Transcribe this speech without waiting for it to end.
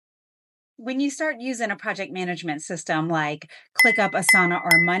When you start using a project management system like ClickUp, Asana,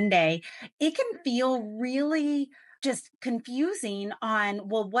 or Monday, it can feel really just confusing on,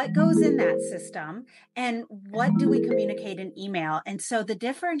 well, what goes in that system and what do we communicate in email? And so the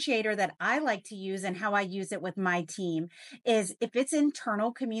differentiator that I like to use and how I use it with my team is if it's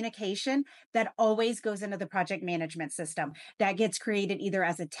internal communication, that always goes into the project management system. That gets created either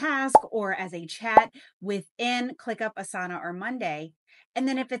as a task or as a chat within ClickUp, Asana, or Monday. And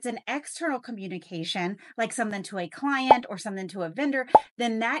then if it's an external communication, like something to a client or something to a vendor,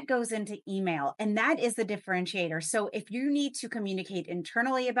 then that goes into email. And that is the differentiator. So if you need to communicate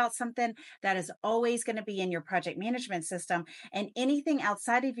internally about something, that is always going to be in your project management system. And anything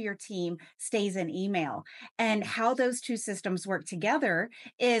outside of your team stays in email. And how those two systems work together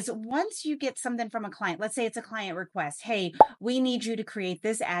is once you get something from a client, let's say it's a client request, hey, we need you to create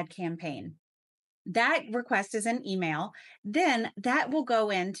this ad campaign. That request is an email. Then that will go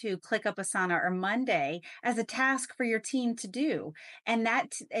into ClickUp, Asana, or Monday as a task for your team to do. And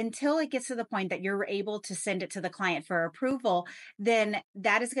until it gets to the point that you're able to send it to the client for approval, then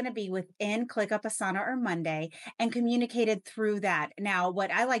that is going to be within ClickUp, Asana, or Monday and communicated through that. Now,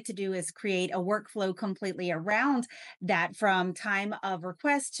 what I like to do is create a workflow completely around that from time of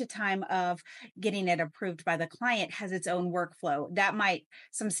request to time of getting it approved by the client has its own workflow.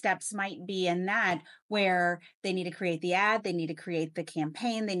 Some steps might be in that where they need to create the ad, they need to create the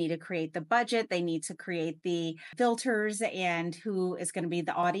campaign, they need to create the budget, they need to create the filters and who is going to be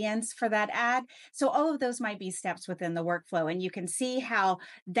the audience for that ad. So all of those might be steps within the workflow. And you can see how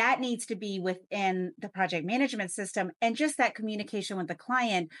that needs to be within the project management system. And just that communication with the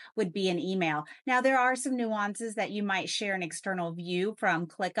client would be an email. Now, there are some nuances that you might share an external view from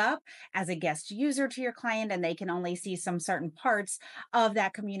ClickUp as a guest user to your client, and they can only see some certain parts of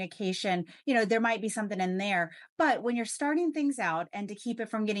that communication. There might be something in there, but when you're starting things out and to keep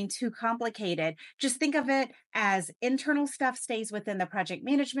it from getting too complicated, just think of it as internal stuff stays within the project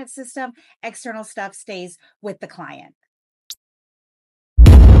management system, external stuff stays with the client.